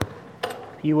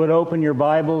If you would open your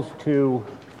Bibles to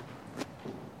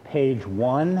page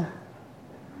 1,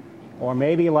 or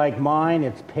maybe like mine,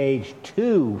 it's page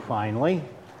 2 finally.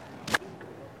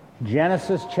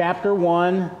 Genesis chapter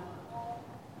 1,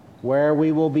 where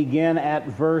we will begin at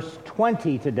verse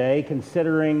 20 today,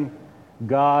 considering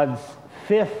God's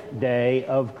fifth day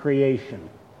of creation.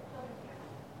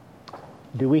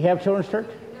 Do we have children's church?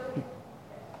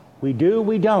 We do,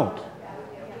 we don't.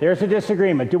 There's a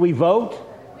disagreement. Do we vote?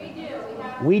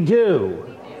 We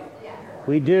do.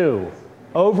 We do.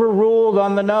 Overruled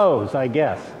on the nose, I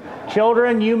guess.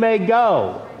 Children, you may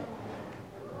go.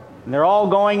 And they're all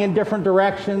going in different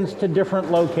directions to different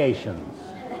locations.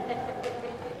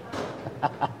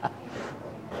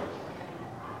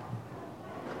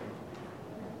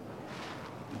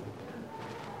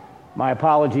 My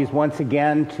apologies once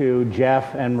again to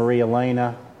Jeff and Maria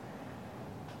Elena.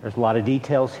 There's a lot of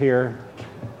details here.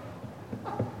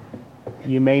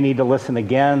 You may need to listen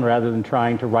again rather than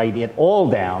trying to write it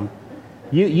all down.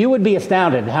 You would be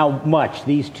astounded how much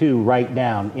these two write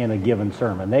down in a given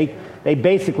sermon. They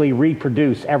basically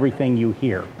reproduce everything you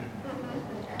hear.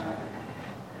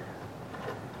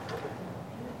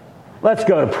 Let's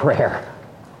go to prayer.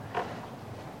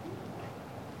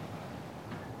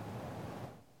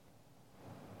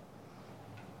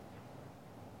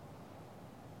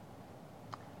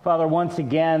 Father, once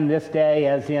again, this day,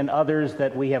 as in others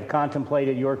that we have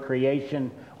contemplated your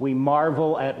creation, we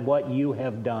marvel at what you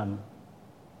have done.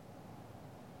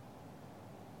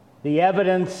 The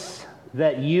evidence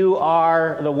that you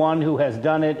are the one who has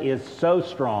done it is so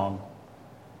strong.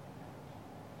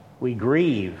 We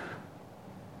grieve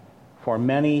for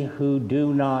many who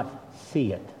do not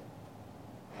see it.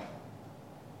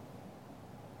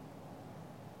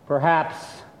 Perhaps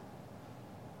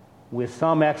with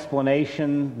some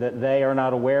explanation that they are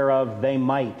not aware of, they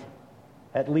might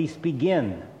at least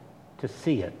begin to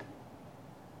see it.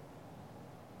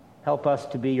 Help us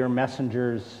to be your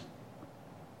messengers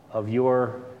of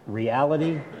your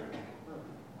reality,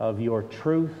 of your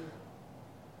truth,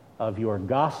 of your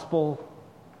gospel,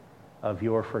 of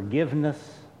your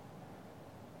forgiveness,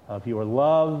 of your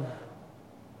love,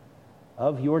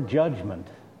 of your judgment.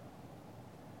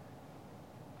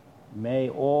 May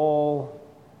all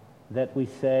that we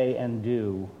say and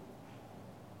do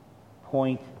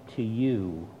point to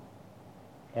you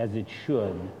as it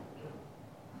should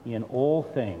in all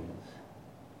things.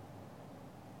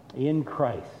 In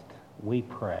Christ we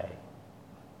pray.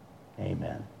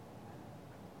 Amen.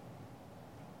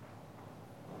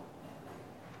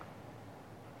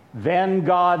 Then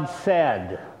God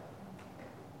said,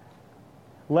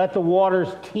 "Let the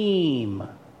waters teem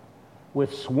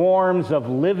with swarms of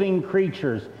living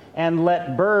creatures, and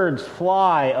let birds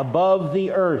fly above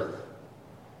the earth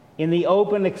in the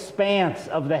open expanse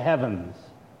of the heavens."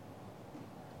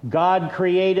 God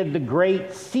created the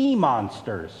great sea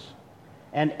monsters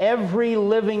and every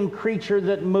living creature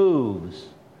that moves,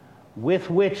 with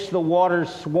which the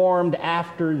waters swarmed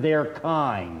after their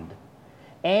kind,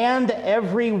 and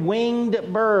every winged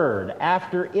bird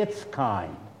after its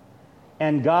kind.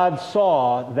 And God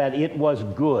saw that it was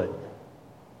good.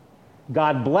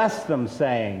 God blessed them,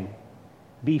 saying,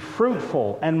 "Be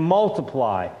fruitful and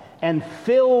multiply, and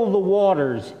fill the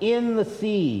waters in the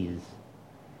seas,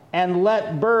 and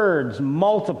let birds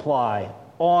multiply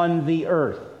on the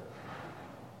earth."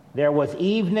 There was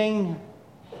evening,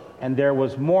 and there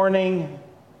was morning,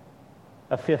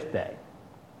 a fifth day.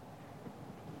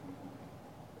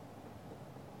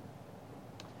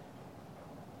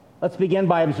 Let's begin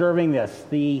by observing this.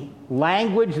 The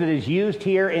language that is used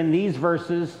here in these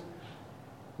verses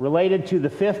related to the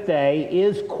fifth day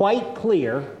is quite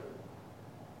clear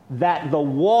that the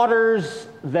waters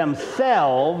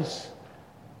themselves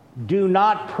do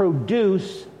not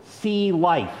produce sea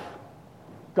life.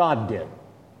 God did.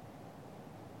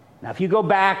 Now, if you go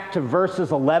back to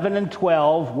verses 11 and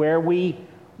 12, where we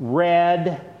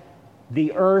read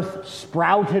the earth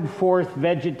sprouted forth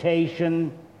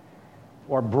vegetation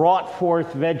or brought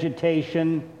forth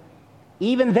vegetation,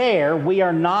 even there we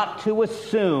are not to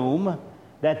assume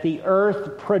that the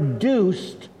earth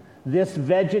produced this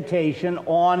vegetation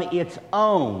on its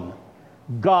own.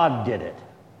 God did it.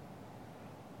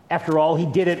 After all, he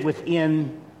did it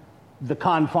within the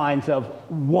confines of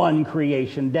one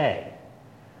creation day.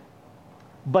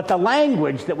 But the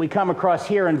language that we come across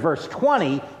here in verse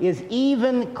 20 is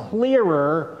even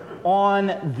clearer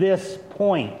on this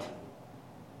point.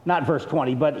 Not verse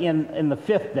 20, but in the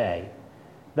fifth day.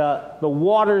 The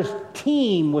waters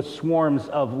teem with swarms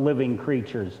of living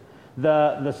creatures.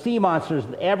 the sea monsters,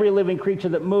 every living creature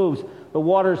that moves, the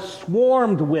waters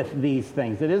swarmed with these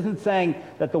things. It isn't saying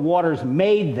that the waters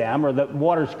made them or that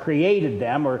waters created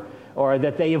them or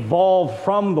that they evolved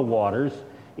from the waters.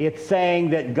 It's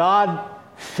saying that God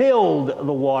filled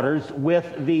the waters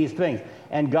with these things.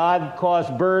 And God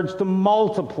caused birds to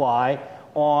multiply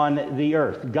on the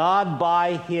earth. God,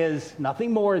 by his,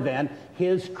 nothing more than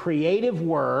his creative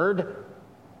word,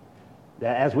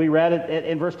 as we read it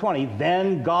in verse 20,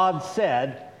 then God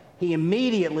said, he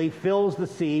immediately fills the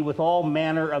sea with all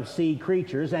manner of sea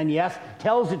creatures, and yes,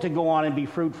 tells it to go on and be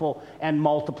fruitful and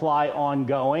multiply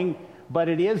ongoing, but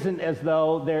it isn't as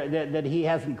though that he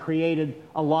hasn't created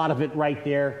a lot of it right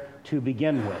there to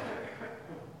begin with.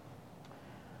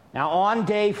 Now on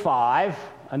day 5,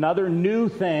 another new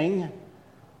thing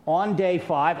on day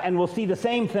 5, and we'll see the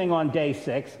same thing on day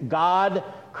 6, God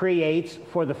creates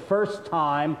for the first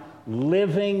time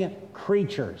living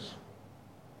creatures.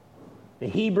 The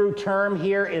Hebrew term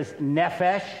here is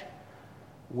nephesh,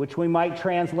 which we might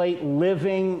translate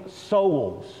living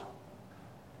souls.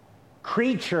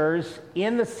 Creatures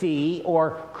in the sea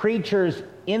or creatures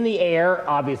in the air,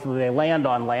 obviously they land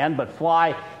on land, but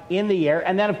fly in the air.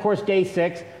 And then, of course, day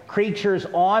 6, creatures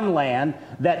on land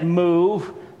that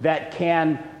move, that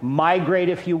can migrate,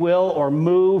 if you will, or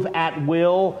move at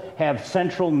will, have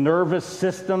central nervous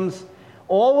systems.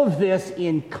 All of this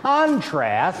in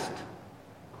contrast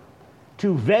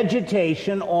to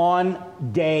vegetation on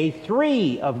day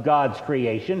 3 of God's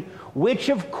creation, which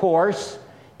of course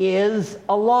is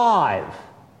alive,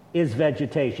 is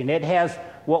vegetation. It has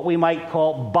what we might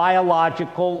call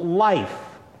biological life.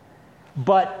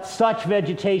 But such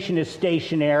vegetation is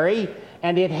stationary,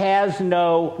 and it has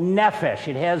no nephesh,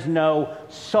 it has no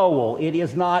soul. It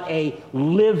is not a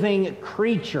living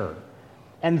creature.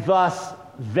 And thus,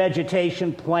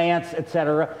 vegetation, plants,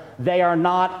 etc., they are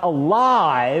not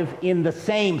alive in the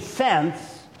same sense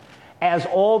as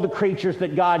all the creatures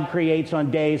that God creates on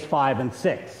days 5 and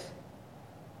 6.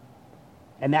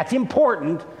 And that's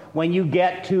important when you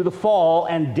get to the fall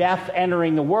and death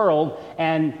entering the world,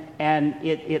 and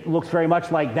it looks very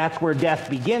much like that's where death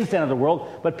begins to enter the world,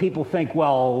 but people think,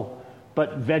 well,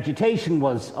 but vegetation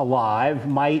was alive,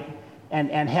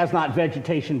 and has not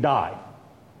vegetation died?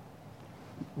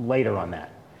 Later on that.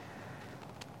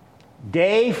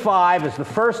 Day 5 is the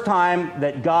first time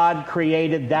that God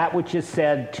created that which is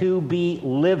said to be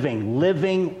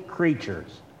living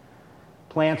creatures.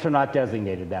 Plants are not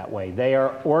designated that way. They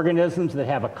are organisms that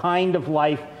have a kind of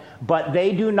life, but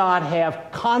they do not have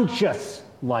conscious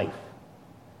life.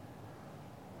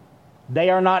 They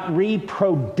are not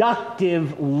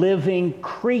reproductive living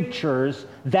creatures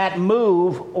that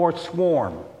move or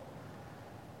swarm.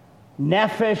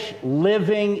 Nephesh,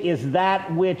 living, is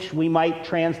that which we might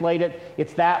translate it.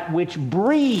 It's that which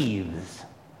breathes.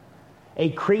 A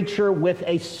creature with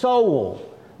a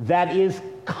soul that is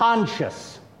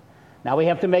conscious. Now we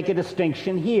have to make a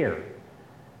distinction here.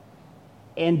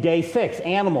 In day 6,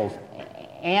 animals.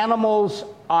 Animals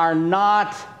are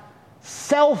not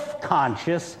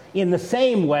self-conscious in the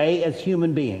same way as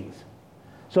human beings.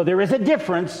 So there is a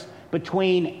difference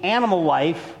between animal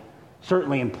life,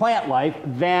 certainly in plant life,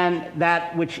 than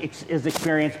that which is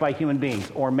experienced by human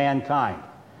beings or mankind.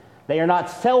 They are not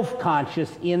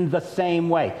self-conscious in the same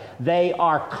way. They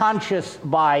are conscious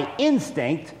by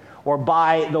instinct or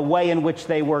by the way in which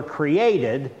they were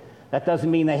created. That doesn't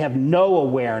mean they have no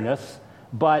awareness,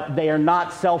 but they are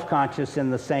not self-conscious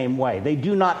in the same way. They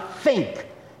do not think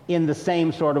in the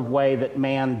same sort of way that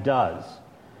man does.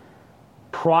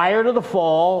 Prior to the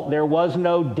fall, there was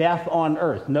no death on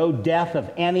earth, no death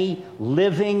of any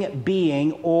living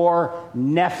being or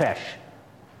nephesh.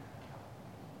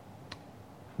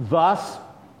 Thus,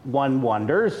 one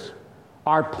wonders,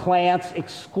 are plants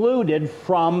excluded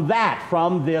from that,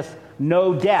 from this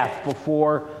no death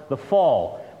before the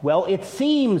fall? Well, it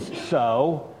seems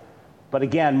so, but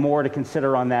again, more to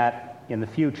consider on that in the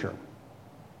future.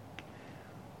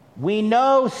 We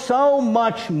know so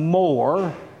much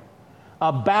more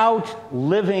about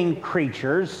living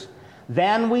creatures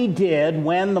than we did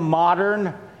when the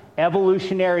modern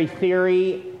evolutionary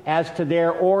theory as to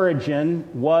their origin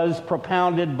was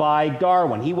propounded by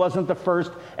Darwin. He wasn't the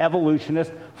first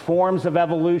evolutionist. Forms of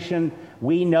evolution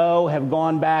we know have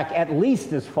gone back at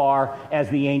least as far as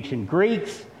the ancient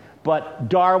Greeks, but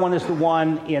Darwin is the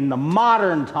one in the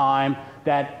modern time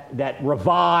that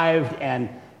revived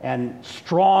and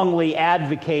strongly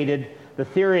advocated the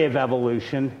theory of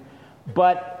evolution.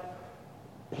 But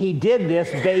he did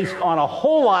this based on a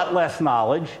whole lot less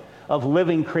knowledge of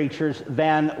living creatures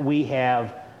than we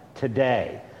have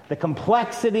today. The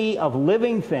complexity of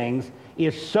living things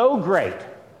is so great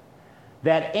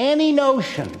that any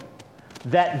notion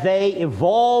that they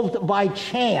evolved by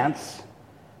chance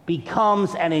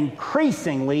becomes an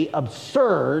increasingly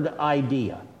absurd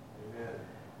idea. Amen.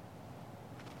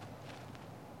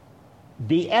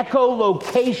 The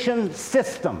echolocation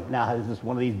system, now this is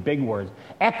one of these big words,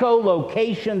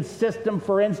 echolocation system,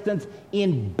 for instance,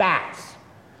 in bats,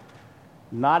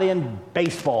 not in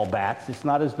baseball bats. It's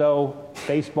not as though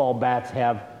baseball bats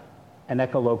have an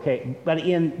echolocate, but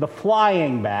in the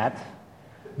flying bat,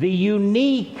 the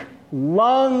unique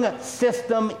lung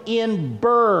system in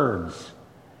birds.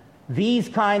 These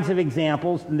kinds of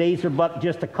examples, and these are but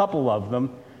just a couple of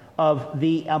them, of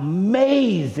the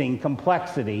amazing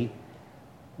complexity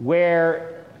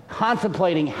where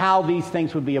contemplating how these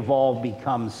things would be evolved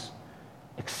becomes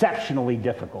exceptionally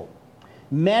difficult.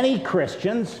 Many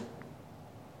Christians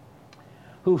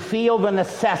who feel the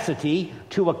necessity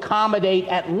to accommodate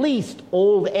at least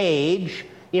old age,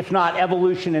 if not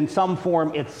evolution in some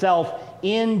form itself,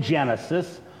 in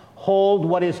Genesis, hold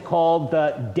what is called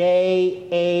the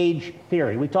day-age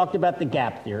theory. We talked about the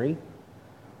gap theory.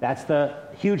 That's the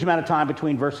huge amount of time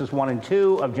between verses 1 and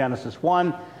 2 of Genesis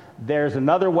 1. There's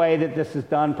another way that this is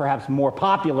done, perhaps more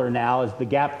popular now, as the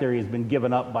gap theory has been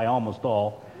given up by almost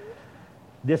all.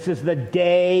 This is the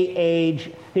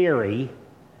day-age theory,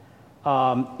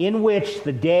 in which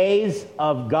the days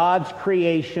of God's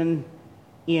creation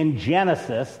in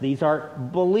Genesis, these are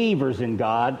believers in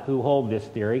God who hold this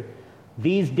theory,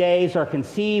 these days are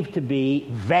conceived to be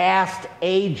vast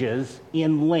ages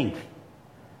in length.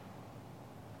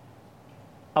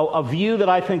 A view that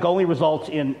I think only results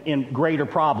in greater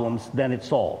problems than it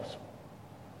solves.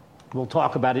 We'll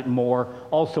talk about it more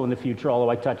also in the future, although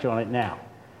I touch on it now.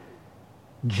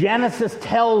 Genesis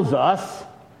tells us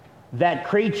that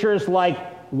creatures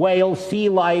like whales, sea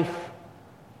life,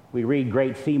 we read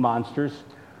great sea monsters,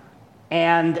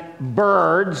 and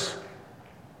birds,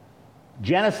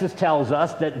 Genesis tells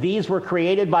us that these were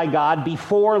created by God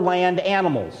before land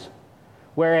animals,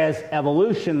 whereas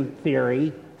evolution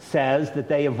theory says that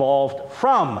they evolved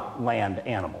from land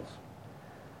animals.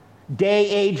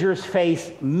 Day-agers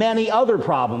face many other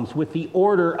problems with the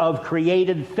order of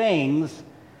created things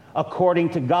according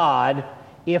to God,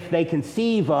 if they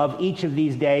conceive of each of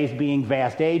these days being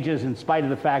vast ages, in spite of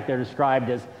the fact they're described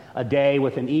as a day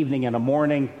with an evening and a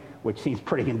morning, which seems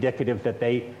pretty indicative that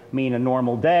they mean a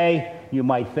normal day. You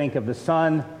might think of the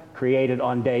sun created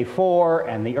on day 4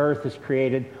 and the earth is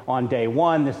created on day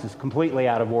 1. This is completely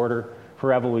out of order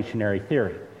for evolutionary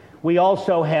theory. We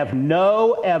also have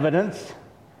no evidence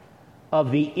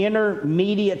of the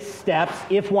intermediate steps,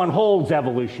 if one holds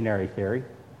evolutionary theory,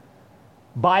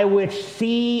 by which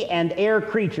sea and air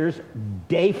creatures,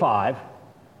 day 5,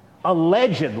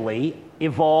 allegedly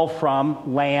evolved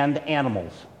from land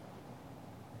animals.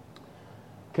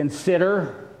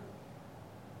 Consider,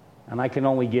 and I can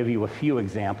only give you a few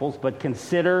examples, but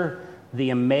consider the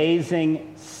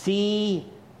amazing sea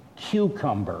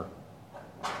cucumber.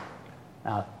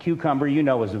 Now, cucumber, you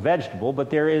know, is a vegetable, but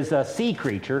there is a sea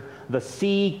creature, the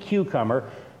sea cucumber,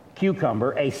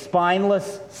 a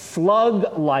spineless,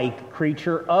 slug-like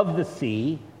creature of the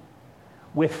sea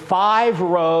with 5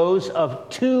 rows of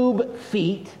tube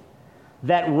feet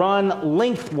that run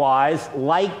lengthwise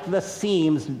like the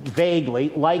seams, vaguely,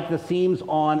 like the seams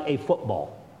on a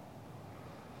football.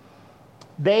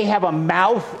 They have a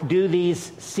mouth, do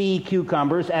these sea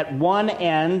cucumbers, at one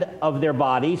end of their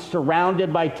body,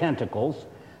 surrounded by tentacles.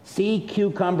 Sea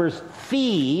cucumbers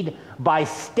feed by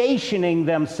stationing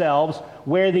themselves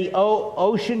where the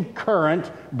ocean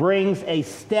current brings a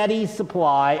steady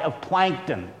supply of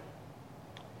plankton,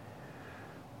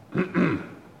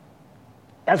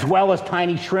 as well as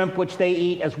tiny shrimp, which they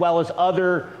eat, as well as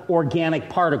other organic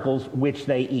particles, which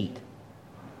they eat.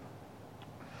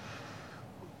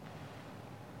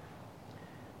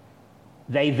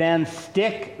 They then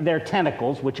stick their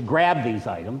tentacles, which grab these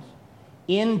items,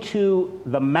 into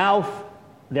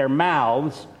their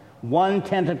mouths, one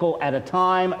tentacle at a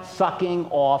time, sucking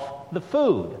off the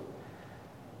food.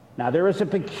 Now, there is a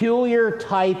peculiar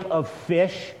type of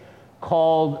fish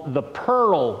called the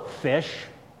pearl fish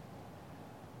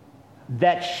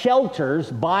that shelters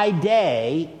by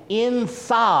day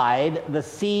inside the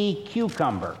sea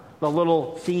cucumber, the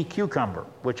little sea cucumber,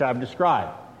 which I've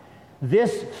described.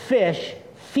 This fish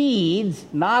feeds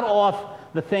not off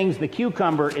the things the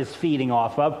cucumber is feeding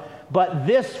off of, but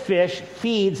this fish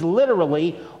feeds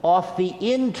literally off the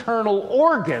internal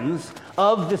organs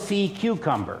of the sea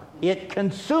cucumber. It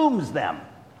consumes them.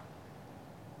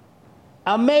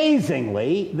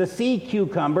 Amazingly, the sea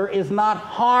cucumber is not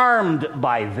harmed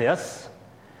by this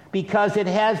because it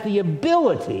has the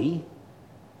ability,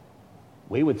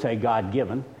 we would say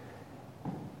God-given,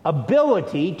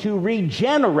 ability to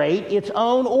regenerate its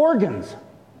own organs.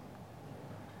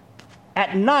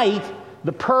 At night,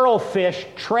 the pearlfish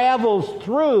travels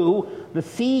through the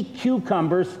sea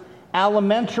cucumber's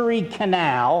alimentary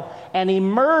canal and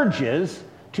emerges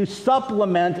to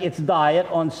supplement its diet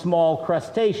on small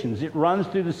crustaceans. It runs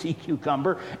through the sea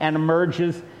cucumber and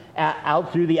emerges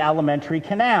out through the alimentary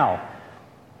canal.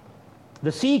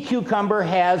 The sea cucumber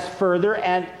has further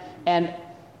an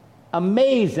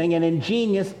amazing and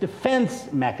ingenious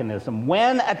defense mechanism.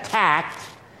 When attacked,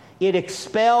 it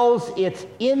expels its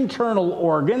internal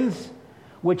organs,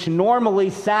 which normally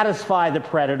satisfy the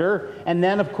predator, and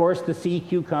then, of course, the sea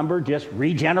cucumber just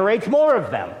regenerates more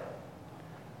of them.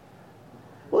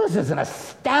 Well, this is an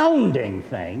astounding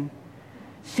thing.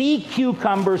 Sea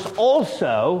cucumbers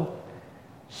also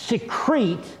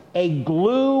secrete a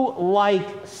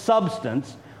glue-like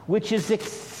substance which is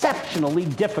exceptionally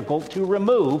difficult to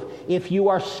remove if you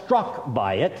are struck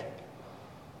by it.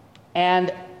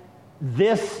 And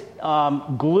this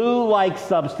glue-like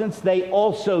substance they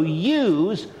also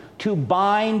use to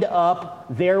bind up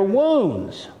their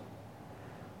wounds.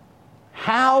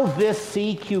 How this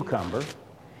sea cucumber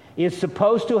is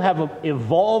supposed to have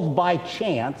evolved by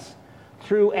chance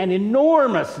through an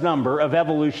enormous number of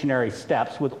evolutionary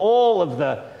steps with all of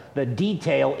the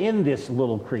detail in this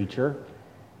little creature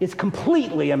is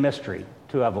completely a mystery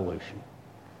to evolution.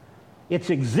 Its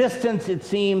existence, it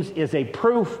seems, is a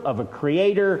proof of a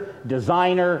creator,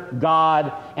 designer,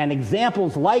 God, and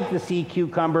examples like the sea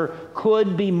cucumber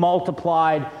could be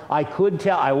multiplied.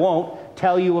 I won't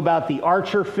tell you about the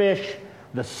archer fish,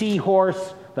 the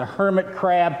seahorse, the hermit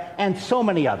crab, and so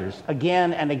many others,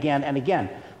 again and again and again,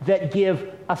 that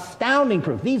give astounding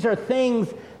proof. These are things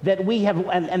that we have,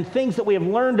 and things that we have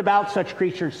learned about such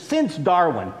creatures since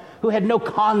Darwin, who had no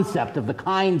concept of the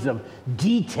kinds of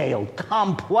detailed,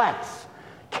 complex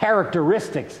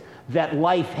characteristics that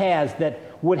life has that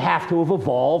would have to have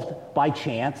evolved by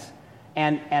chance,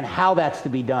 and how that's to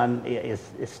be done is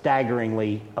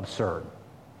staggeringly absurd.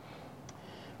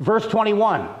 Verse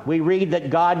 21, we read that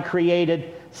God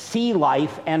created sea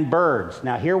life and birds.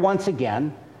 Now here once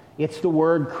again, it's the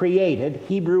word created,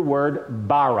 Hebrew word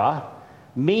bara,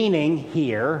 meaning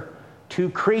here to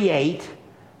create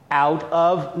out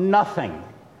of nothing.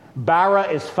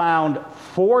 Bara is found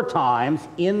 4 times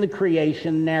in the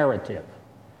creation narrative.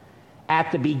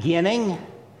 At the beginning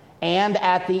and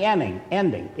at the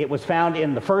ending. It was found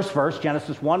in the first verse,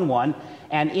 Genesis 1:1,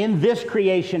 and in this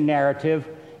creation narrative,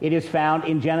 it is found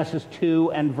in Genesis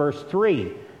 2 and verse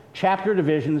 3. Chapter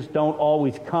divisions don't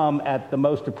always come at the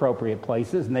most appropriate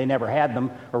places, and they never had them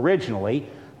originally.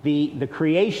 The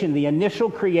creation, the initial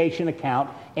creation account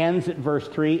ends at verse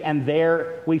 3, and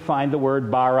there we find the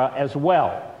word bara as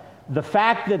well. The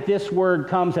fact that this word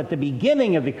comes at the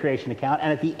beginning of the creation account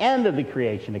and at the end of the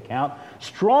creation account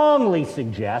strongly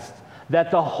suggests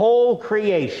that the whole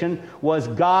creation was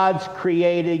God's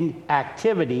creating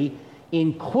activity,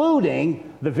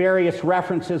 including the various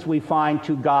references we find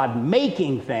to God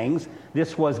making things.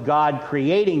 This was God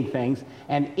creating things,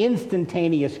 an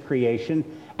instantaneous creation,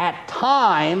 at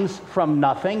times from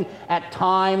nothing, at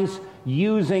times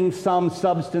using some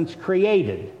substance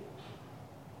created.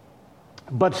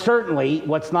 But certainly,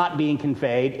 what's not being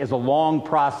conveyed is a long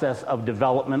process of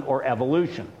development or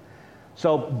evolution.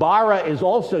 So bara is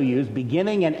also used,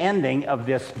 beginning and ending of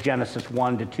this Genesis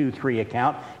 1 to 2, 3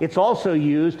 account. It's also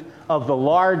used of the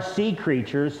large sea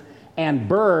creatures and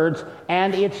birds,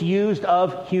 and it's used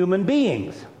of human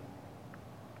beings.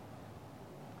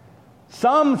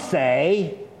 Some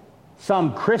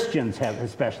Christians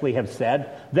especially have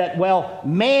said that, well,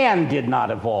 man did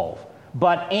not evolve,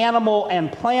 but animal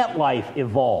and plant life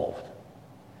evolved.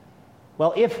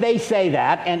 Well, if they say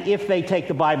that, and if they take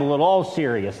the Bible at all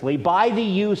seriously, by the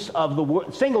use of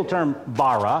the single term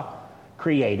bara,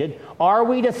 created, are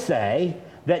we to say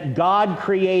that God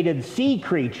created sea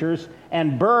creatures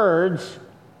and birds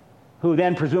who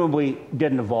then presumably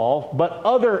didn't evolve, but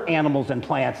other animals and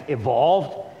plants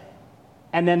evolved,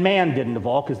 and then man didn't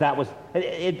evolve, because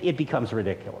it becomes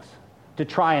ridiculous to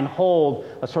try and hold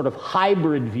a sort of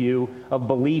hybrid view of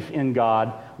belief in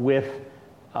God with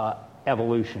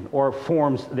evolution, or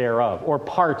forms thereof, or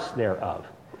parts thereof.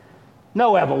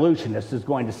 No evolutionist is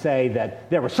going to say that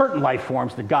there were certain life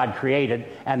forms that God created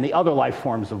and the other life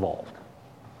forms evolved.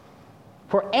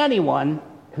 For anyone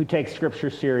who takes Scripture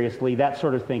seriously, that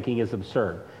sort of thinking is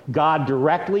absurd. God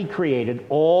directly created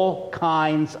all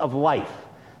kinds of life.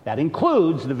 That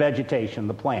includes the vegetation,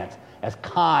 the plants, as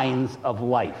kinds of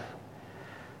life.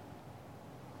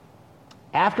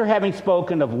 After having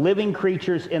spoken of living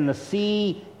creatures in the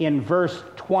sea in verse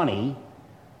 20,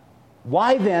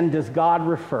 why then does God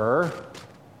refer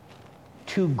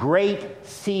to great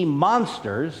sea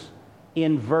monsters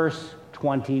in verse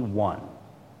 21?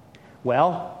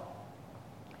 Well,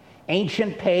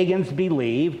 ancient pagans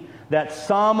believed that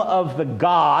some of the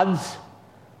gods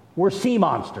were sea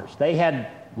monsters. They had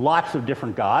lots of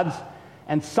different gods,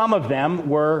 and some of them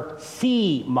were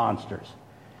sea monsters.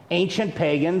 Ancient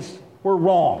pagans were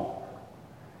wrong.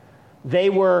 They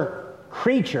were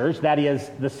creatures, that is,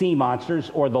 the sea monsters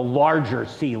or the larger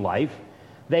sea life.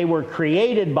 They were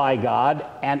created by God,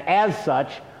 and as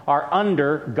such are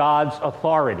under God's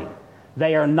authority.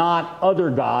 They are not other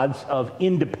gods of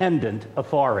independent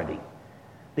authority.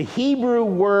 The Hebrew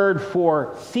word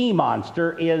for sea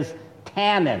monster is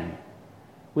tannin,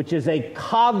 which is a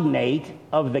cognate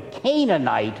of the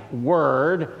Canaanite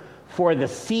word for the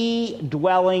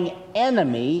sea-dwelling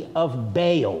enemy of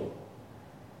Baal,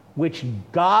 which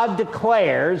God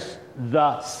declares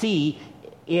the sea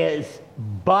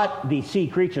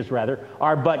creatures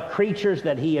are but creatures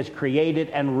that he has created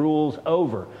and rules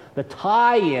over. The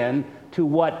tie-in to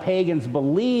what pagans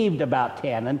believed about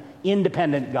tannin,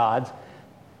 independent gods,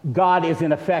 God is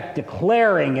in effect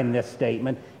declaring in this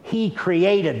statement, he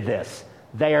created this.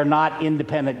 They are not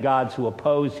independent gods who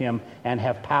oppose him and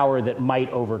have power that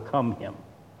might overcome him.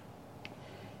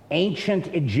 Ancient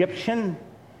Egyptian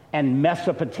and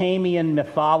Mesopotamian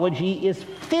mythology is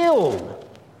filled,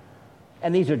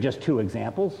 and these are just two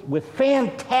examples, with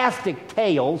fantastic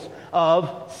tales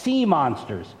of sea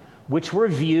monsters, which were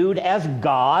viewed as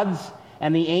gods,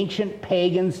 and the ancient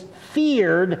pagans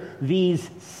feared these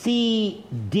sea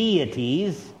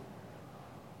deities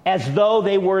as though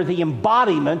they were the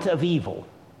embodiment of evil.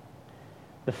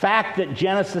 The fact that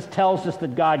Genesis tells us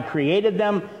that God created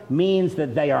them means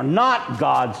that they are not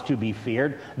gods to be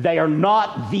feared. They are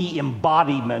not the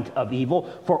embodiment of evil,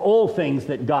 for all things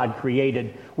that God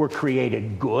created were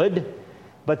created good,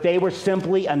 but they were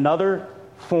simply another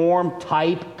form,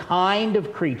 type, kind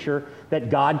of creature that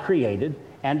God created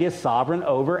and is sovereign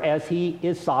over, as he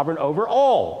is sovereign over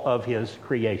all of his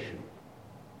creation.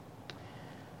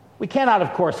 We cannot,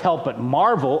 of course, help but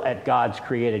marvel at God's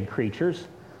created creatures.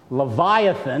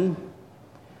 Leviathan,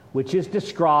 which is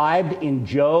described in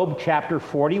Job chapter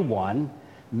 41,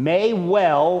 may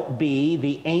well be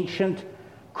the ancient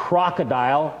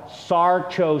crocodile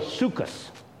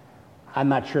Sarcosuchus. I'm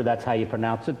not sure that's how you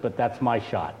pronounce it, but that's my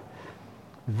shot.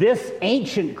 This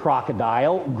ancient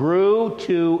crocodile grew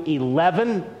to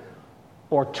 11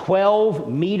 or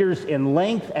 12 meters in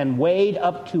length and weighed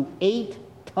up to 8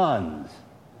 tons.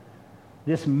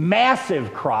 This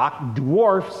massive croc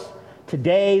dwarfs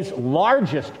today's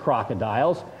largest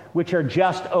crocodiles, which are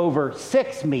just over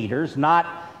 6 meters, not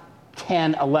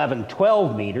 10, 11,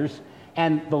 12 meters,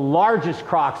 and the largest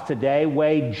crocs today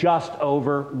weigh just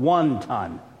over 1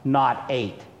 ton, not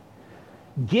 8.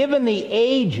 Given the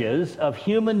ages of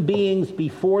human beings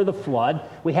before the flood,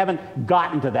 we haven't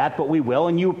gotten to that, but we will,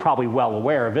 and you're probably well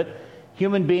aware of it.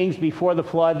 Human beings before the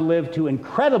flood lived to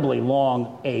incredibly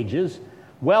long ages,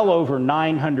 well over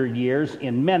 900 years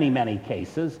in many, many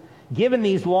cases. Given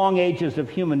these long ages of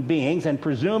human beings, and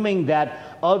presuming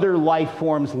that other life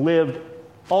forms lived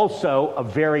also a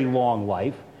very long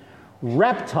life,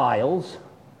 reptiles,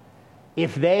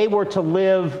 if they were to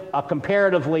live a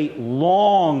comparatively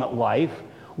long life,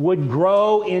 would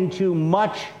grow into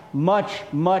much, much,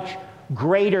 much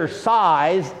greater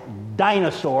size,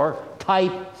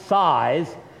 dinosaur-type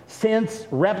size, since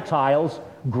reptiles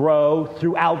grow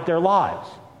throughout their lives.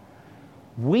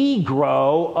 We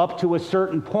grow up to a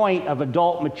certain point of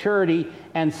adult maturity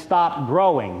and stop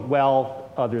growing,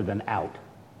 well, other than out.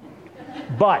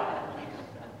 But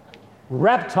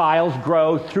reptiles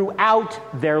grow throughout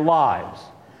their lives.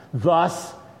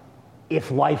 Thus,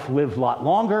 if life lived a lot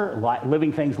longer,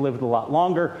 living things lived a lot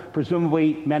longer,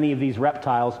 presumably many of these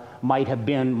reptiles might have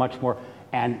been much more,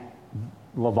 and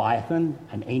Leviathan,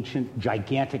 an ancient,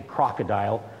 gigantic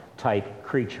crocodile-type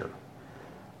creature.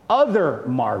 Other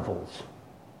marvels.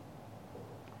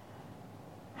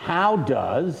 How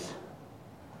does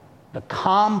the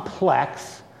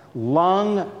complex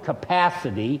lung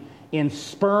capacity in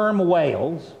sperm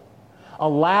whales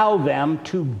allow them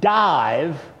to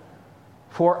dive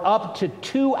for up to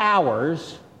 2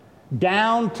 hours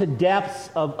down to depths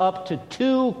of up to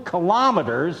 2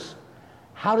 kilometers?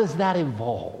 How does that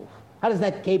evolve? How does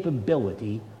that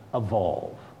capability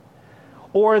evolve?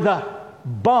 Or the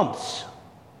bumps,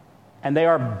 and they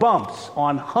are bumps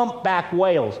on humpback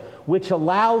whales, which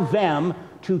allow them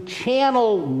to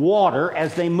channel water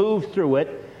as they move through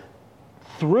it,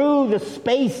 through the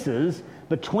spaces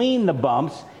between the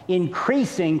bumps,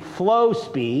 increasing flow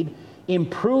speed,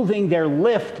 improving their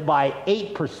lift by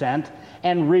 8%,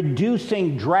 and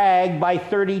reducing drag by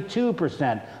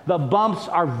 32%. The bumps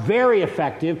are very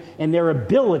effective in their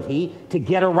ability to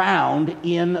get around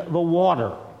in the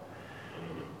water.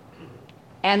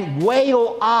 And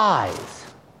whale eyes,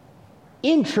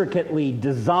 intricately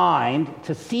designed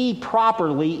to see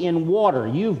properly in water.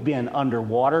 You've been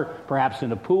underwater, perhaps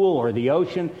in a pool or the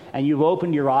ocean, and you've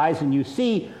opened your eyes and you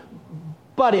see,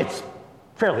 but it's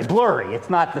fairly blurry. It's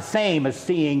not the same as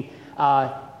seeing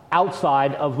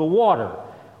outside of the water.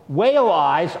 Whale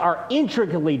eyes are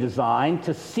intricately designed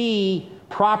to see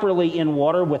properly in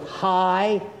water with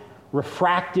high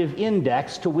refractive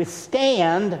index to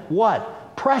withstand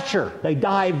what? Pressure. They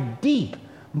dive deep,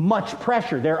 much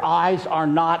pressure. Their eyes are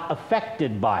not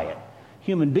affected by it.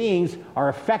 Human beings are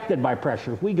affected by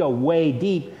pressure. If we go way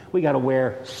deep, we got to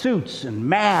wear suits and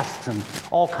masks and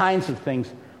all kinds of things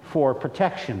for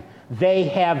protection. They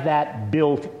have that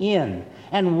built in.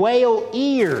 And whale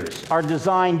ears are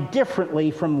designed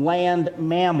differently from land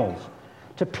mammals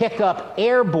to pick up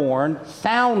airborne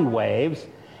sound waves,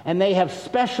 and they have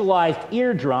specialized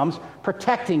eardrums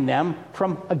protecting them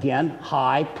from, again,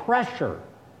 high pressure.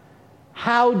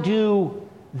 How do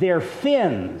their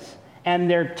fins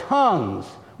and their tongues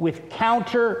with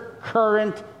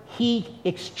counter-current heat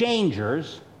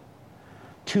exchangers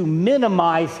to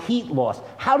minimize heat loss?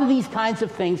 How do these kinds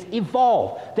of things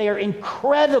evolve? They are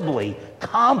incredibly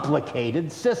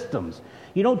complicated systems.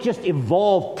 You don't just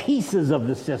evolve pieces of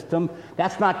the system.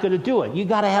 That's not going to do it. You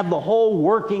got to have the whole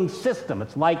working system.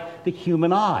 It's like the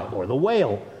human eye or the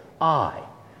whale eye.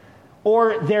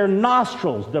 Or their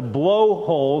nostrils, the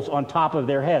blowholes on top of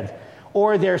their heads.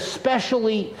 Or their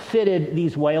specially fitted,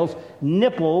 these whales,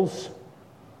 nipples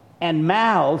and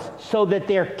mouths so that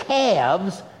their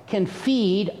calves can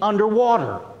feed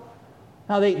underwater.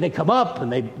 Now, they come up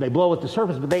and they blow at the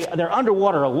surface, but they're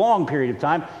underwater a long period of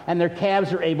time, and their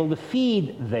calves are able to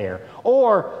feed there.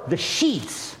 Or the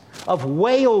sheets of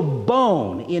whale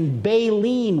bone in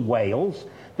baleen whales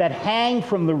that hang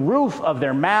from the roof of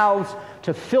their mouths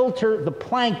to filter the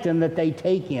plankton that they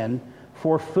take in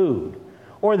for food.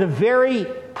 Or the very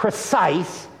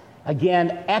precise,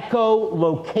 again,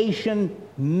 echolocation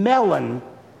melon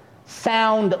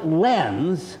sound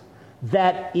lens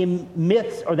that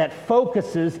emits or that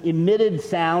focuses emitted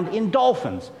sound in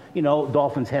dolphins. You know,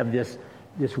 dolphins have this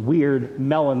weird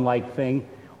melon-like thing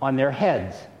on their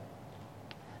heads.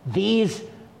 These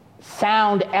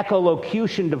sound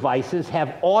echolocation devices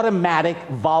have automatic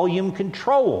volume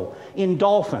control in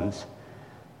dolphins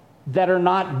that are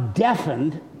not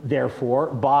deafened, therefore,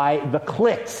 by the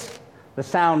clicks, the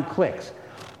sound clicks.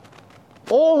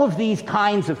 All of these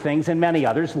kinds of things and many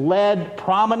others led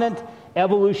prominent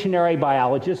evolutionary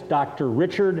biologist Dr.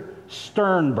 Richard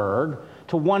Sternberg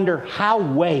to wonder how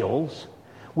whales,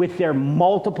 with their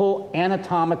multiple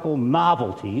anatomical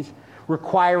novelties,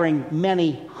 requiring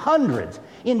many hundreds,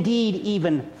 indeed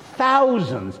even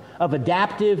thousands of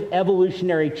adaptive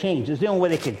evolutionary changes, the only way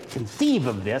they could conceive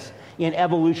of this in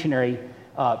evolutionary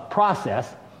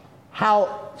process,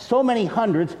 how so many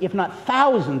hundreds, if not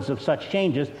thousands of such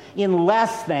changes in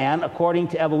less than, according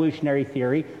to evolutionary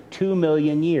theory, 2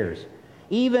 million years.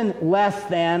 Even less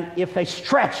than, if they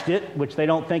stretched it, which they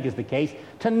don't think is the case,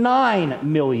 to 9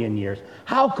 million years.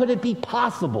 How could it be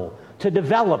possible to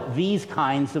develop these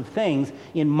kinds of things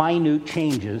in minute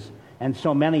changes, and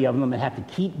so many of them that have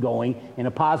to keep going in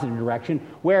a positive direction,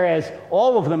 whereas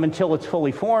all of them, until it's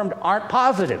fully formed, aren't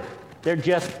positive. They're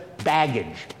just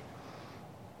baggage.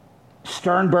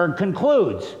 Sternberg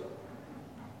concludes,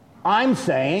 I'm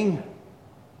saying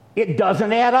it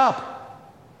doesn't add up.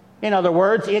 In other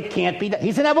words, it can't be done.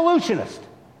 He's an evolutionist.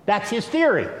 That's his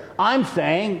theory. I'm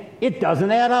saying it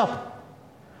doesn't add up.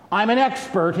 I'm an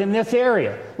expert in this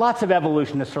area. Lots of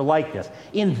evolutionists are like this.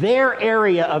 In their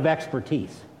area of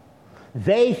expertise,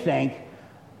 they think,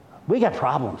 we got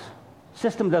problems.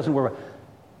 System doesn't work.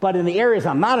 But in the areas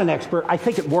I'm not an expert, I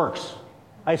think it works.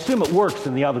 I assume it works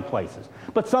in the other places.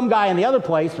 But some guy in the other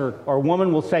place or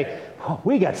woman will say, oh,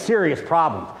 we got serious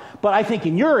problems. But I think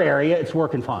in your area, it's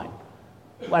working fine.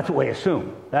 That's what we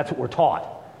assume. That's what we're taught.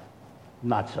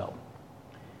 Not so.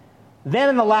 Then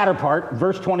in the latter part,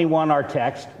 verse 21, our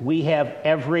text, we have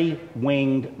every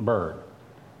winged bird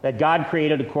that God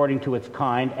created according to its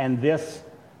kind, and this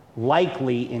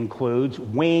likely includes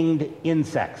winged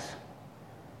insects.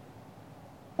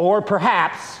 Or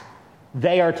perhaps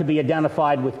they are to be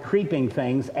identified with creeping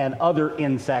things and other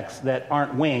insects that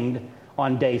aren't winged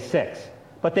on day 6.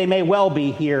 But they may well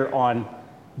be here on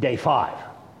day 5.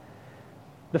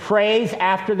 The phrase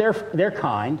after their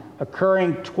kind,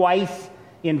 occurring twice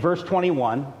in verse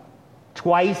 21,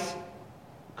 twice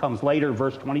comes later,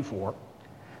 verse 24,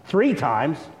 3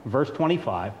 times, verse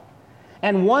 25,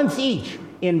 and once each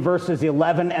in verses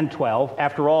 11 and 12.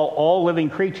 After all living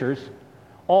creatures,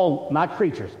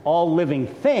 all living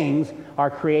things are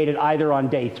created either on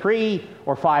day 3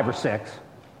 or 5 or 6.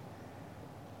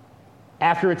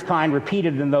 After its kind,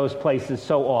 repeated in those places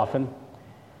so often.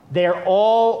 They're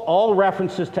all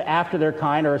references to after their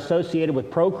kind are associated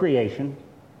with procreation,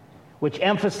 which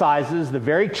emphasizes the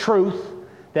very truth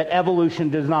that evolution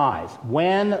denies.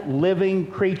 When living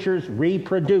creatures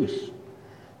reproduce,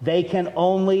 they can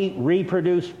only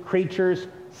reproduce creatures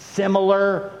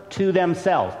similar to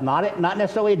themselves. Not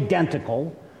necessarily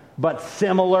identical, but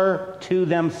similar to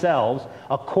themselves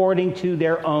according to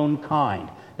their own kind.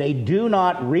 They do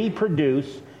not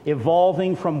reproduce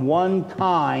evolving from one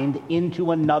kind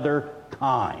into another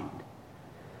kind.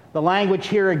 The language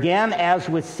here again, as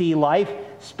with sea life,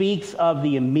 speaks of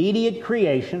the immediate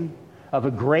creation of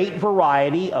a great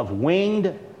variety of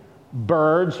winged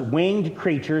birds, winged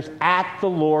creatures at the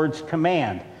Lord's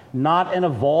command, not an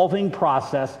evolving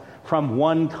process from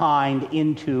one kind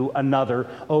into another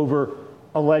over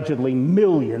allegedly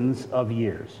millions of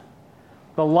years.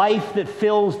 The life that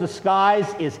fills the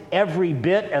skies is every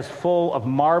bit as full of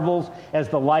marvels as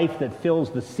the life that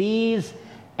fills the seas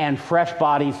and fresh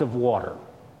bodies of water.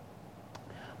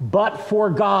 But for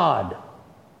God,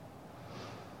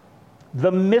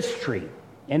 the mystery,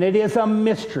 and it is a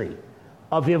mystery,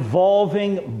 of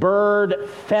evolving bird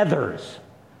feathers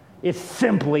is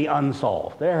simply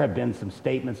unsolved. There have been some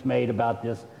statements made about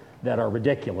this that are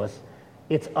ridiculous.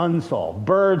 It's unsolved.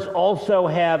 Birds also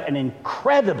have an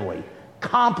incredibly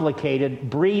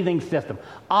complicated breathing system.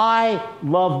 I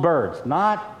love birds.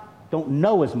 Don't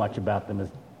know as much about them as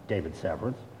David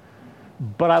Severance,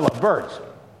 but I love birds.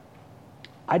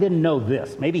 I didn't know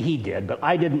this. Maybe he did, but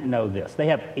I didn't know this. They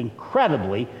have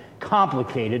incredibly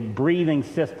complicated breathing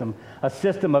system, a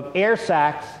system of air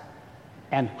sacs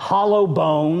and hollow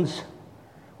bones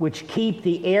which keep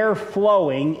the air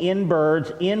flowing in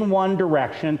birds in one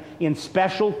direction in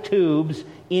special tubes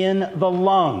in the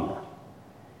lung.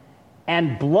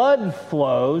 And blood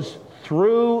flows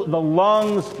through the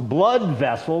lungs' blood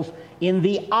vessels in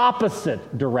the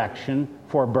opposite direction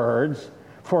for birds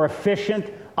for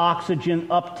efficient oxygen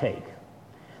uptake.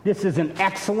 This is an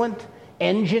excellent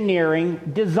engineering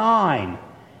design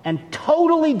and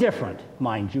totally different,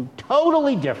 mind you,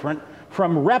 totally different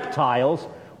from reptiles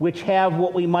which have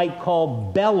what we might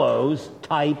call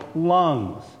bellows-type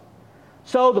lungs.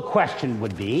 So the question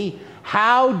would be,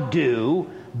 how do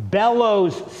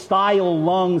bellows-style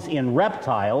lungs in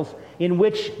reptiles, in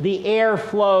which the air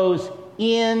flows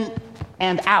in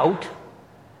and out,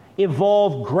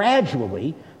 evolve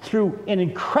gradually through an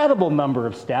incredible number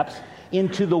of steps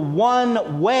into the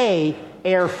one-way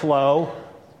airflow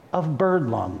of bird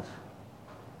lungs?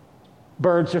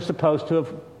 Birds are supposed to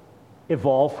have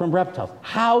evolved from reptiles.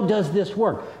 How does this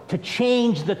work? To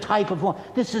change the type of lung.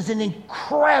 This is an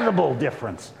incredible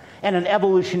difference and an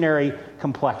evolutionary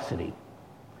complexity.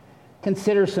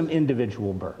 Consider some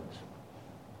individual birds.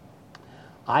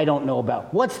 I don't know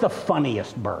about, what's the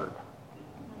funniest bird?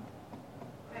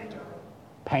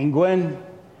 Penguin.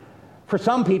 For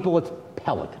some people, it's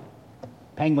pelican.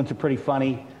 Penguins are pretty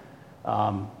funny.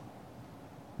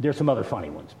 There's some other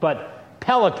funny ones. But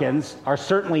pelicans are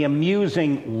certainly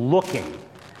amusing looking.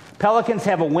 Pelicans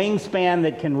have a wingspan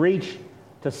that can reach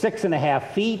to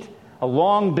 6.5 feet, a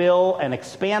long bill, an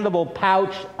expandable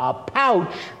pouch, a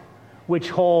pouch which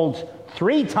holds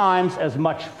 3 times as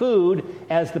much food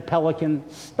as the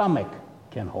pelican's stomach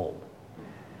can hold.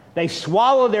 They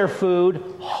swallow their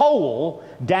food whole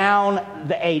down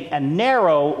a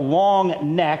narrow,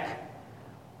 long neck.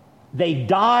 They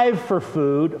dive for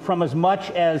food from as much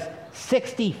as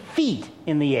 60 feet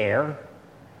in the air,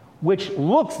 which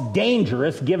looks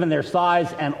dangerous given their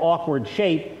size and awkward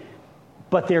shape,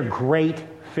 but they're great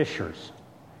fishers.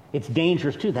 It's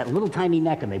dangerous too, that little tiny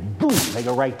neck, and they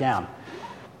go right down.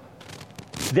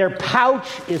 Their pouch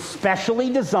is specially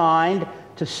designed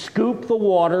to scoop the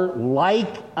water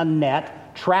like a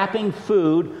net, trapping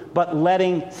food but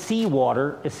letting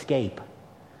seawater escape.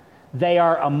 They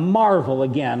are a marvel,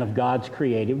 again, of God's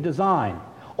creative design.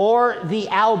 Or the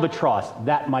albatross,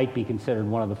 that might be considered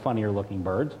one of the funnier looking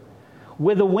birds,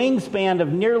 with a wingspan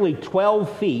of nearly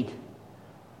 12 feet.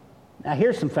 Now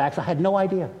here's some facts I had no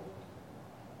idea.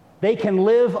 They can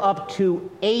live up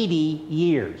to 80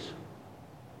 years.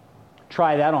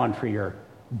 Try that on for your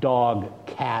dog,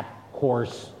 cat,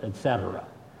 horse, etc.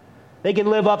 They can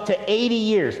live up to 80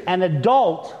 years. An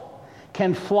adult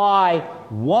can fly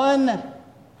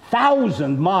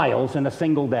 1,000 miles in a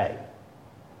single day,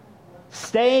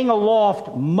 staying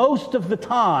aloft most of the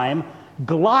time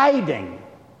gliding,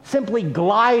 simply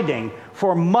gliding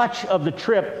for much of the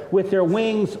trip with their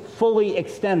wings fully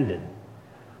extended.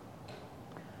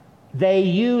 They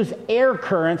use air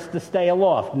currents to stay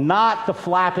aloft, not the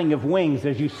flapping of wings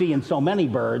as you see in so many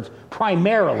birds,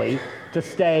 primarily to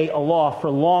stay aloft for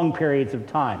long periods of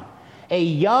time. A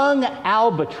young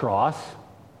albatross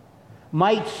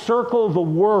might circle the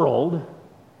world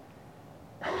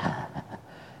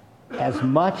as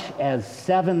much as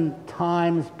 7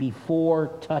 times before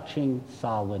touching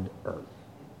solid earth.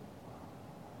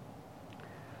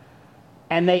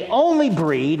 And they only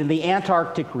breed in the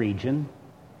Antarctic region,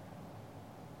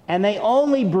 and they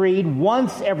only breed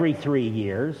once every 3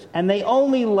 years, and they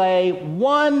only lay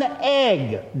 1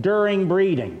 egg during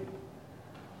breeding.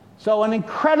 So an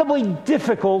incredibly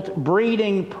difficult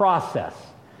breeding process.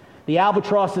 The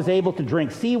albatross is able to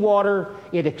drink seawater.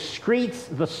 It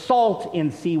excretes the salt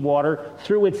in seawater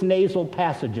through its nasal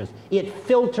passages. It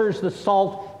filters the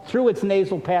salt through its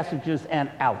nasal passages and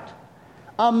out.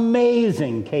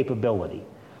 Amazing capability.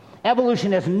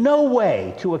 Evolution has no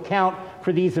way to account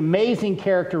for these amazing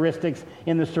characteristics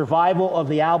in the survival of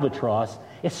the albatross,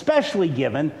 especially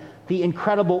given the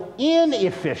incredible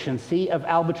inefficiency of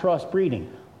albatross breeding.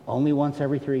 Only once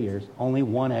every 3 years, only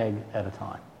 1 egg at a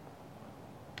time.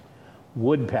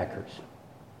 Woodpeckers.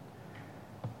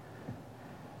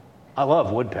 I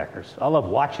love woodpeckers. I love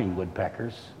watching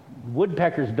woodpeckers.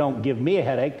 Woodpeckers don't give me a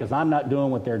headache because I'm not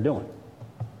doing what they're doing.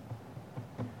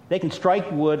 They can strike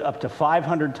wood up to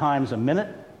 500 times a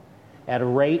minute at a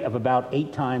rate of about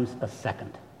 8 times a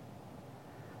second.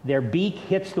 Their beak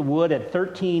hits the wood at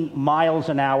 13 miles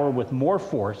an hour with more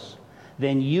force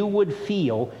than you would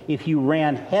feel if you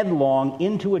ran headlong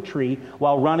into a tree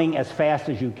while running as fast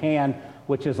as you can,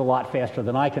 which is a lot faster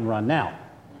than I can run now.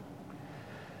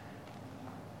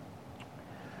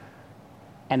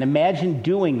 And imagine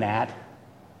doing that,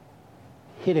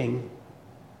 hitting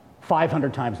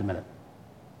 500 times a minute.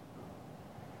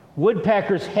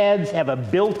 Woodpeckers' heads have a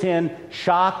built-in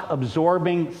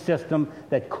shock-absorbing system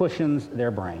that cushions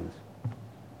their brains.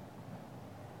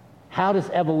 How does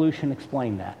evolution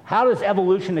explain that? How does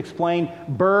evolution explain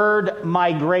bird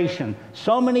migration?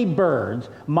 So many birds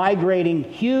migrating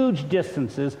huge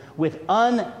distances with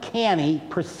uncanny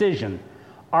precision.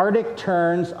 Arctic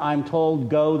terns, I'm told,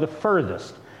 go the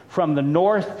furthest, from the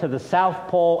North to the South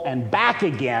Pole and back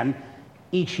again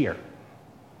each year.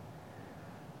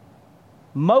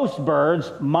 Most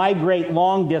birds migrate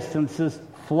long distances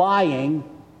flying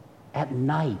at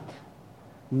night,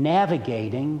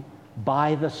 navigating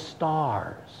by the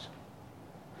stars.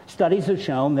 Studies have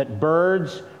shown that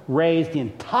birds raised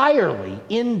entirely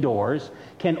indoors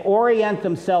can orient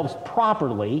themselves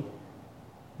properly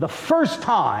the first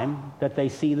time that they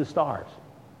see the stars.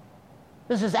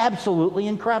 This is absolutely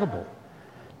incredible.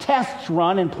 Tests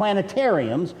run in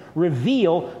planetariums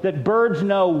reveal that birds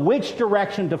know which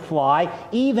direction to fly,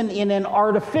 even in an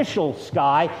artificial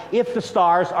sky, if the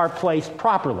stars are placed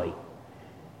properly.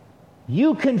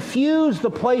 You confuse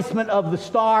the placement of the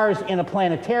stars in a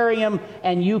planetarium,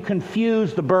 and you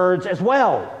confuse the birds as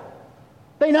well.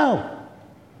 They know.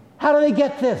 How do they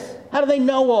get this? How do they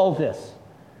know all this?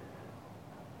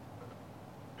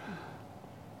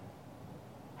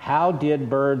 How did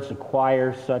birds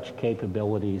acquire such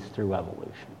capabilities through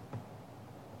evolution?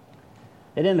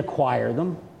 They didn't acquire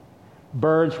them.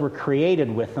 Birds were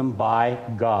created with them by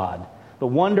God. The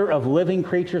wonder of living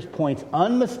creatures points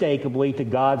unmistakably to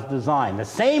God's design. The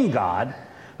same God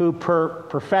who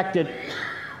perfectly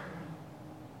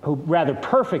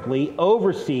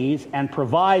oversees and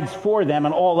provides for them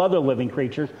and all other living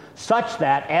creatures, such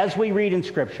that, as we read in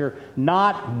Scripture,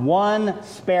 not one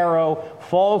sparrow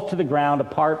falls to the ground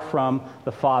apart from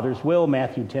the Father's will,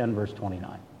 Matthew 10, verse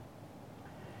 29.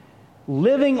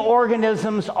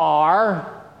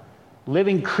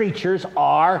 Living creatures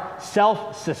are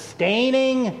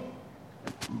self-sustaining,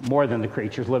 more than the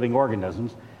creatures, living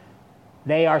organisms.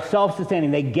 They are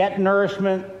self-sustaining. They get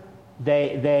nourishment.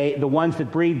 The ones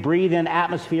that breathe in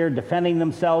atmosphere, defending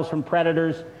themselves from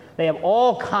predators. They have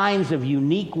all kinds of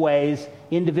unique ways,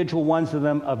 individual ones of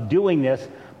them, of doing this,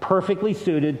 perfectly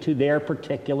suited to their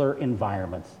particular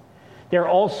environments. They're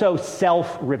also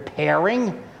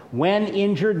self-repairing. When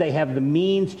injured, they have the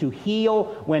means to heal.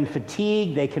 When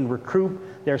fatigued, they can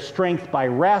recoup their strength by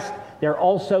rest. They're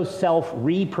also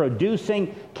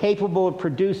self-reproducing, capable of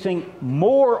producing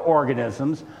more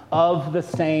organisms of the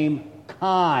same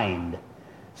kind.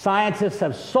 Scientists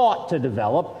have sought to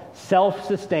develop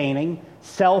self-sustaining,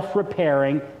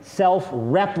 self-repairing,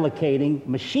 self-replicating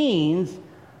machines,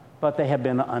 but they have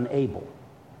been unable.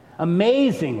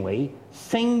 Amazingly,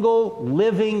 single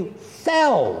living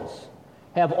cells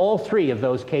have all three of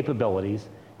those capabilities,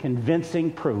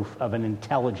 convincing proof of an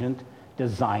intelligent,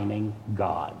 designing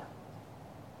God.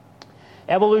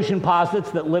 Evolution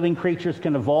posits that living creatures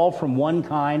can evolve from one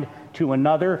kind to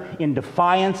another in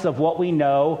defiance of what we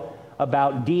know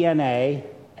about DNA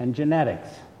and genetics.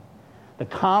 The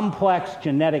complex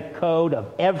genetic code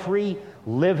of every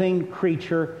living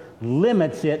creature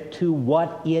limits it to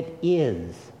what it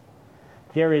is.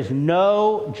 There is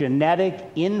no genetic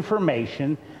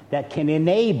information that can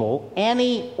enable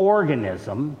any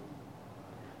organism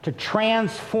to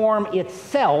transform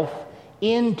itself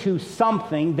into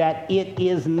something that it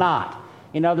is not.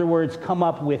 In other words, come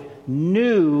up with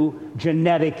new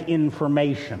genetic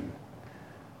information.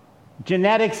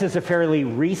 Genetics is a fairly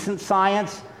recent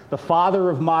science. The father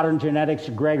of modern genetics,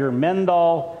 Gregor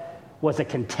Mendel, was a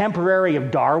contemporary of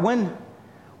Darwin.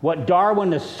 What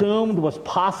Darwin assumed was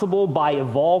possible by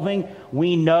evolving,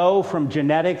 we know from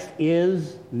genetics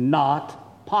is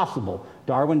not possible.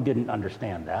 Darwin didn't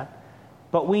understand that,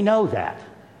 but we know that.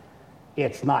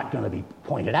 It's not going to be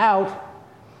pointed out.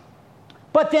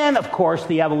 But then, of course,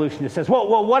 the evolutionist says,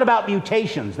 well, what about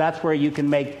mutations? That's where you can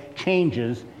make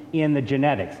changes in the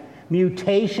genetics.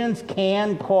 Mutations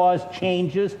can cause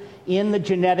changes in the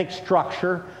genetic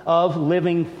structure of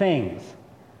living things.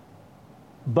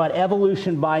 But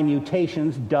evolution by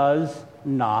mutations does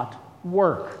not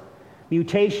work.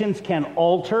 Mutations can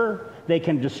alter, they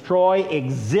can destroy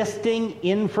existing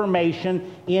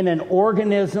information in an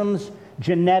organism's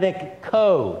genetic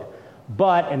code.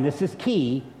 But, and this is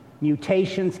key,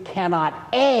 mutations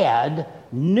cannot add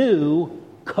new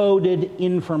coded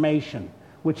information,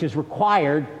 which is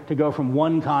required to go from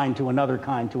one kind to another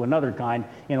kind to another kind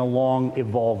in a long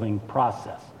evolving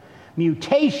process.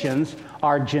 Mutations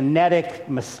are genetic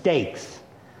mistakes.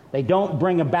 They don't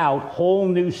bring about whole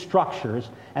new structures,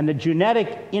 and the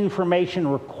genetic information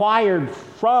required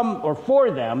from or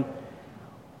for them,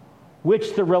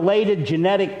 which the related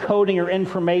genetic coding or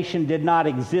information did not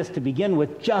exist to begin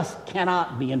with, just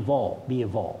cannot be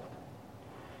evolved.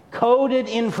 Coded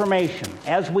information,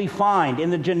 as we find in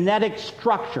the genetic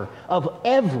structure of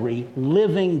every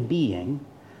living being,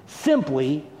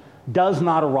 simply does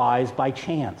not arise by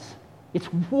chance. It's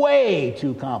way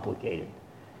too complicated.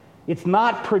 It's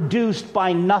not produced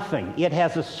by nothing. It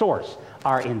has a source,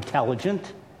 our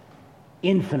intelligent,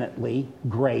 infinitely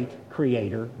great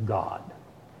Creator God.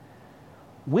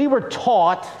 We were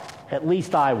taught, at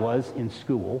least I was in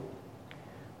school,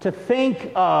 to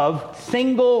think of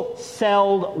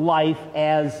single-celled life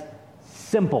as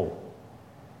simple.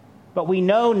 But we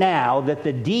know now that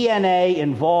the DNA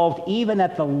involved even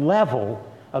at the level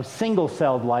of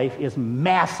single-celled life is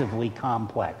massively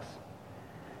complex.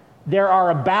 There are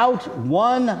about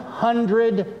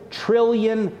 100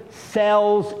 trillion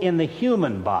cells in the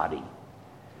human body,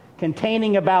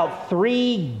 containing about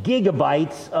 3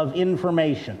 gigabytes of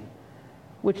information,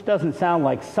 which doesn't sound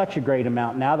like such a great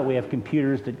amount now that we have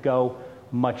computers that go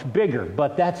much bigger,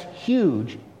 but that's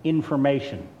huge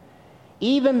information.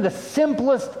 Even the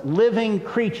simplest living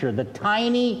creature, the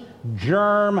tiny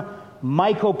germ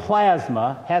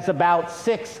mycoplasma, has about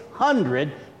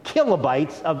 600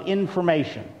 kilobytes of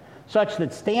information, such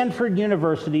that Stanford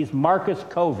University's Marcus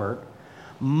Covert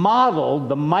modeled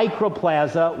the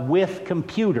microplasma with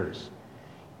computers.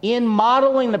 In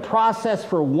modeling the process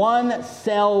for one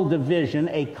cell division,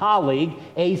 a colleague,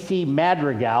 A.C.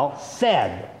 Madrigal,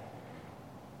 said,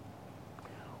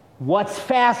 "What's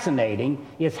fascinating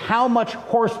is how much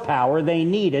horsepower they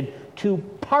needed to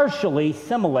partially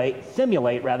simulate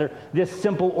this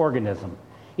simple organism.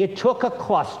 It took a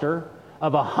cluster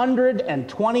of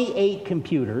 128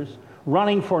 computers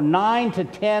running for 9 to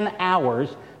 10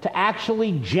 hours to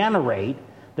actually generate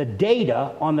the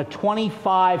data on the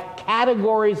 25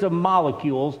 categories of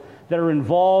molecules that are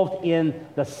involved in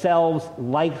the cell's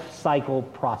life cycle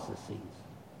processes."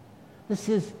 This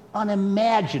is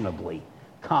unimaginably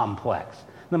complex.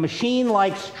 The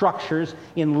machine-like structures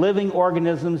in living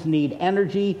organisms need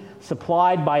energy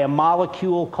supplied by a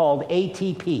molecule called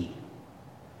ATP.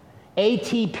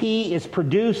 ATP is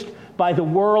produced by the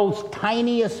world's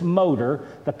tiniest motor,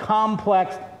 the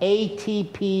complex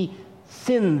ATP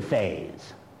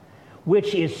synthase,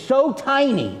 which is so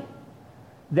tiny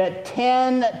that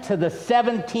 10 to the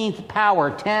 17th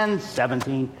power, 10,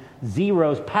 17,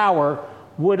 zeros power,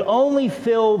 would only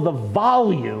fill the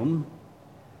volume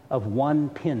of one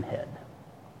pinhead.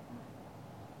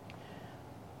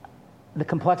 The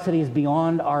complexity is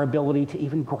beyond our ability to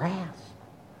even grasp.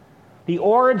 The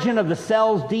origin of the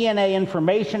cell's DNA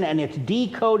information and its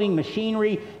decoding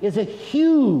machinery is a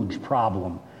huge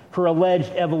problem for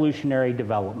alleged evolutionary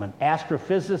development.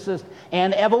 Astrophysicist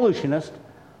and evolutionist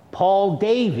Paul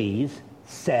Davies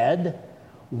said,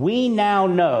 "We now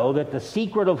know that the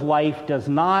secret of life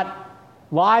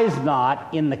lies not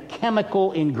in the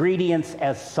chemical ingredients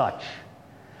as such,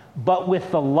 but with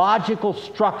the logical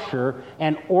structure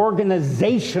and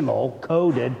organizational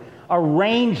coded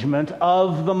arrangement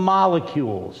of the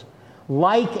molecules.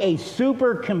 Like a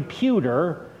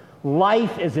supercomputer,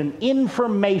 life is an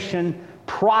information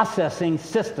processing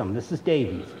system." This is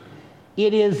Davies.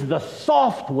 "It is the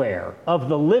software of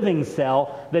the living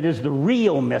cell that is the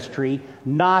real mystery,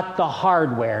 not the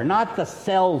hardware, not the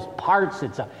cell's parts.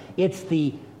 It's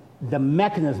the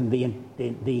mechanism,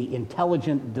 the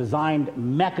intelligent designed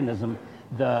mechanism,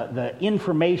 the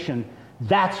information.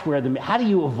 That's where how do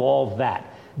you evolve that?"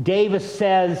 Davis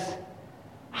says,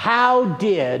 "How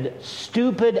did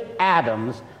stupid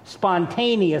atoms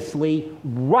spontaneously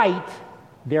write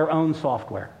their own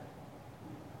software?"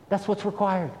 That's what's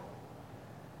required.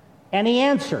 And he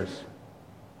answers,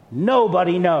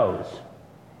 "Nobody knows."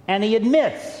 And he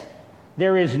admits,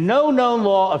 "There is no known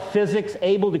law of physics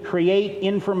able to create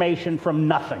information from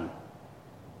nothing."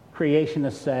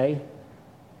 Creationists say,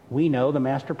 "We know the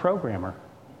master programmer,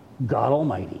 God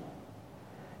Almighty.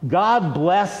 God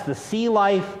blessed the sea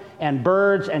life and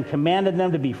birds and commanded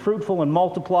them to be fruitful and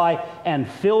multiply and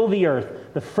fill the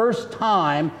earth." The first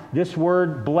time this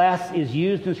word bless is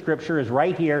used in Scripture is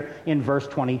right here in verse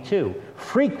 22.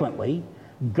 Frequently,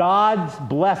 God's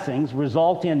blessings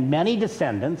result in many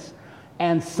descendants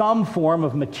and some form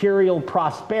of material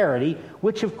prosperity,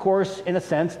 which, of course, in a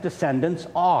sense, descendants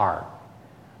are.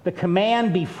 The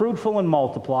command, "Be fruitful and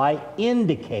multiply,"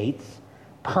 indicates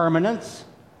permanence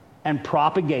and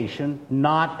propagation,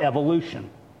 not evolution.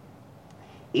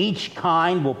 Each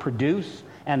kind will produce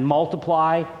and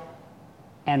multiply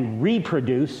and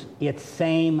reproduce its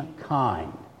same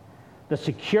kind. The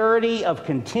security of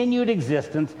continued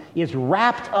existence is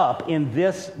wrapped up in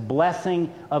this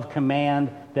blessing of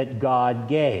command that God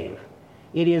gave.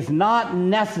 It is not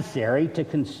necessary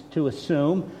to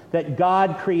assume that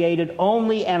God created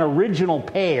only an original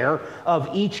pair of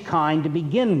each kind to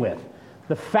begin with.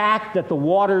 The fact that the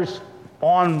waters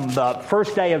on the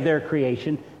first day of their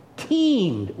creation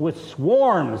teemed with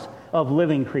swarms of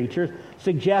living creatures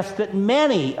suggests that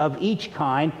many of each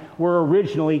kind were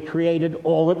originally created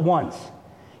all at once.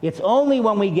 It's only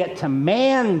when we get to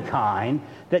mankind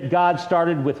that God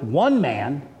started with one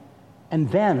man and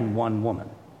then one woman.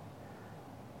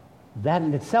 That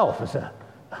in itself is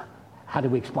how do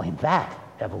we explain that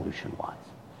evolution-wise?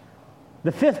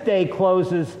 The fifth day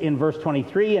closes in verse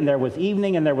 23, "And there was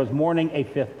evening and there was morning, a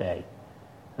fifth day."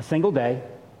 A single day,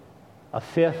 a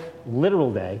fifth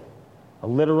literal day, a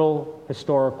literal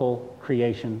historical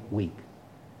creation week.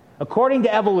 According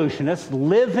to evolutionists,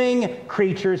 living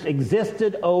creatures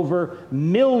existed over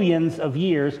millions of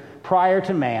years prior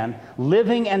to man,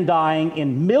 living and dying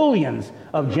in millions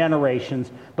of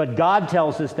generations, but God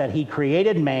tells us that He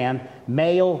created man,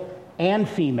 male and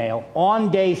female, on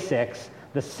day 6,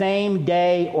 the same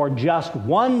day or just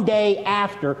one day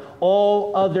after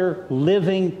all other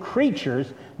living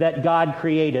creatures that God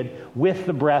created with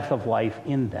the breath of life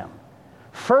in them.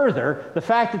 Further, the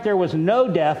fact that there was no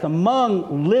death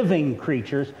among living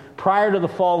creatures prior to the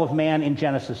fall of man in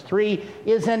Genesis 3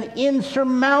 is an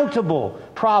insurmountable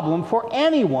problem for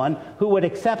anyone who would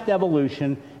accept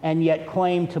evolution and yet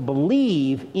claim to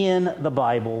believe in the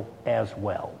Bible as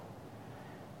well.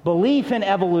 Belief in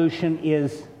evolution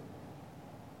is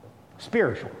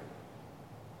spiritual,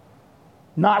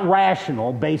 not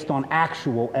rational based on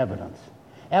actual evidence.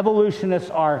 Evolutionists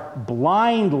are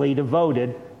blindly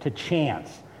devoted to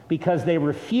chance because they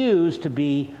refuse to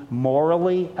be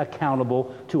morally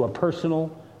accountable to a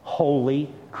personal, holy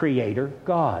creator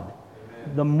God.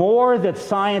 Amen. The more that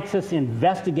scientists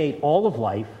investigate all of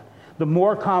life, the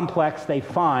more complex they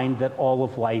find that all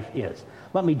of life is.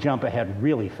 Let me jump ahead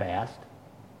really fast.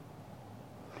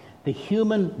 The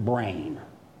human brain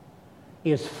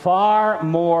is far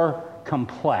more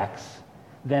complex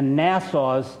than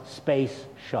NASA's space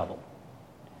shuttle.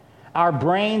 Our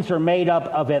brains are made up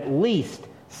of at least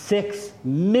 6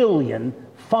 million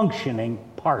functioning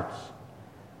parts.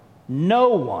 No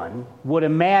one would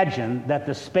imagine that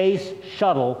the space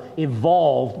shuttle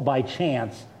evolved by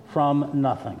chance from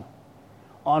nothing.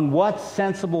 On what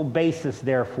sensible basis,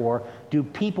 therefore, do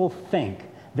people think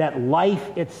that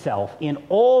life itself, in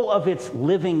all of its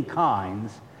living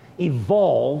kinds,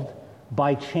 evolved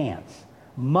by chance?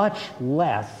 Much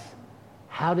less,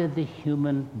 how did the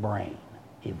human brain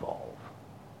evolve?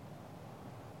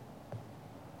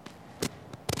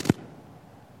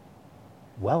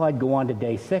 Well, I'd go on to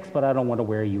day 6, but I don't want to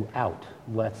wear you out.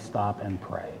 Let's stop and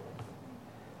pray.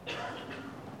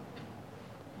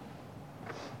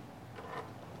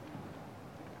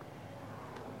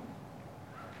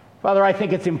 Father, I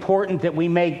think it's important that we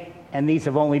make, and these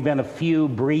have only been a few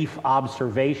brief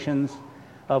observations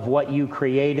of what you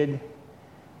created,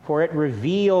 for it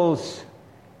reveals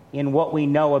in what we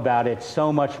know about it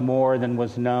so much more than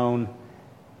was known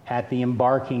at the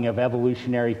embarking of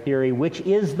evolutionary theory, which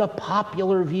is the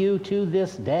popular view to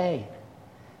this day.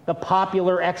 The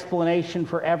popular explanation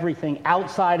for everything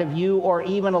outside of you or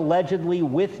even allegedly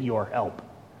with your help.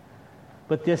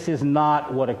 But this is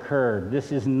not what occurred.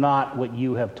 This is not what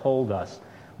you have told us.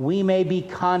 We may be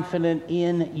confident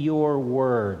in your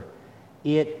word.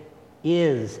 It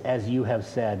is as you have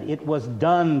said. It was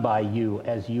done by you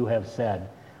as you have said.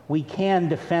 We can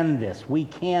defend this. We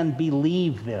can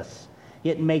believe this.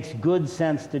 It makes good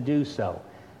sense to do so.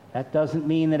 That doesn't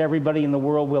mean that everybody in the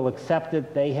world will accept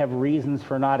it. They have reasons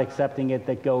for not accepting it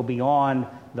that go beyond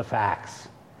the facts.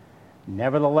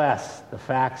 Nevertheless, the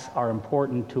facts are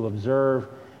important to observe,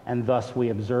 and thus we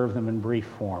observe them in brief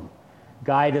form.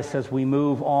 Guide us as we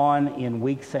move on in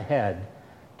weeks ahead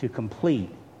to complete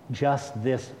just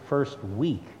this first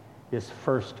week, this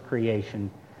first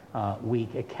creation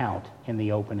week account in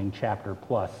the opening chapter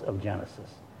plus of Genesis.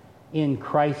 In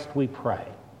Christ we pray.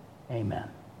 Amen.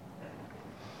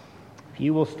 If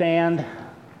you will stand.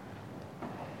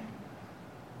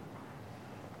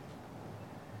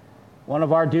 One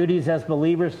of our duties as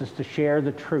believers is to share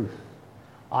the truth.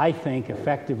 I think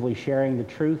effectively sharing the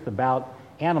truth about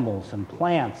animals and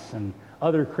plants and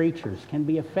other creatures can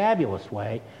be a fabulous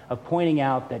way of pointing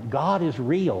out that God is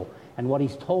real and what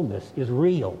he's told us is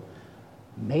real.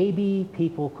 Maybe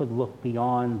people could look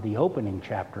beyond the opening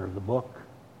chapter of the book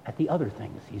at the other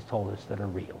things he's told us that are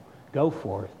real. Go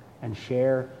forth and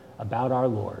share about our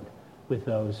Lord with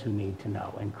those who need to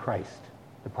know. In Christ,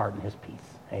 depart in his peace.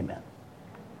 Amen.